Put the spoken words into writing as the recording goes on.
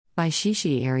by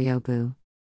Shishi Ariobu.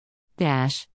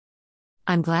 Dash.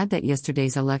 I'm glad that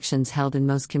yesterday's elections held in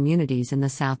most communities in the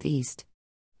southeast.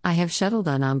 I have shuttled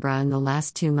Anambra in the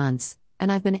last 2 months,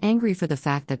 and I've been angry for the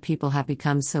fact that people have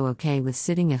become so okay with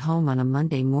sitting at home on a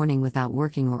Monday morning without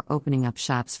working or opening up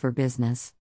shops for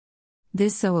business.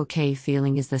 This so okay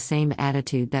feeling is the same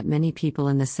attitude that many people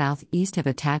in the southeast have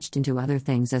attached into other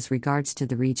things as regards to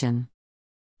the region.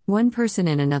 One person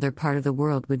in another part of the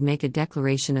world would make a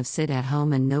declaration of sit at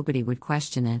home and nobody would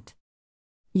question it.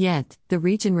 Yet, the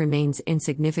region remains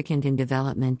insignificant in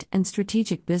development and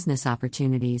strategic business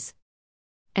opportunities.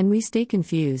 And we stay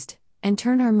confused, and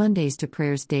turn our Mondays to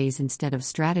prayers days instead of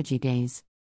strategy days.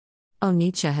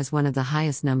 Onitsha has one of the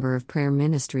highest number of prayer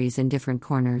ministries in different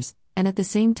corners, and at the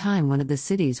same time one of the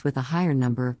cities with a higher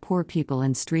number of poor people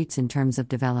and streets in terms of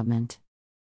development.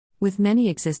 With many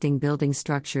existing building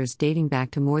structures dating back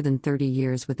to more than 30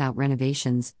 years without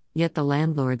renovations, yet the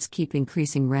landlords keep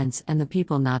increasing rents and the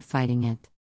people not fighting it.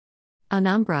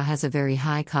 Anambra has a very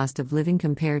high cost of living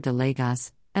compared to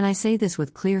Lagos, and I say this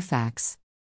with clear facts.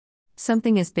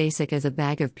 Something as basic as a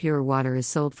bag of pure water is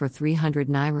sold for 300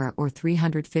 naira or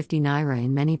 350 naira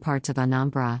in many parts of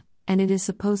Anambra, and it is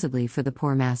supposedly for the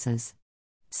poor masses.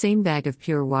 Same bag of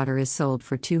pure water is sold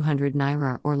for 200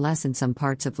 naira or less in some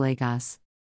parts of Lagos.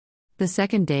 The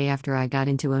second day after I got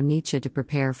into Onitsha to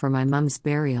prepare for my mum's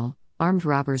burial, armed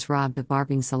robbers robbed a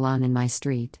barbing salon in my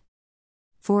street.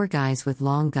 4 guys with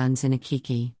long guns in a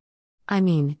kiki. I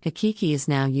mean, a kiki is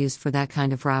now used for that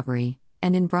kind of robbery,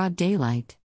 and in broad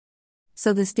daylight.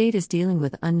 So the state is dealing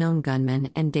with unknown gunmen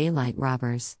and daylight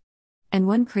robbers. And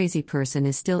one crazy person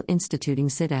is still instituting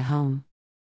sit at home.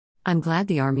 I'm glad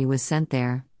the army was sent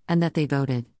there, and that they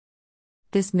voted.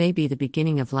 This may be the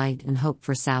beginning of light and hope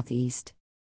for Southeast.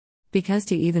 Because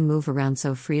to even move around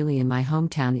so freely in my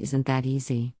hometown isn't that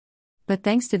easy. But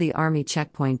thanks to the army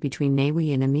checkpoint between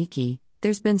Newi and Amiki,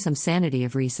 there's been some sanity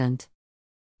of recent.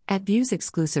 At Views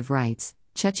Exclusive Rights,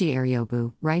 Chechi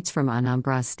Ariobu writes from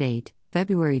Anambra State,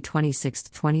 February 26,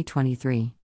 2023.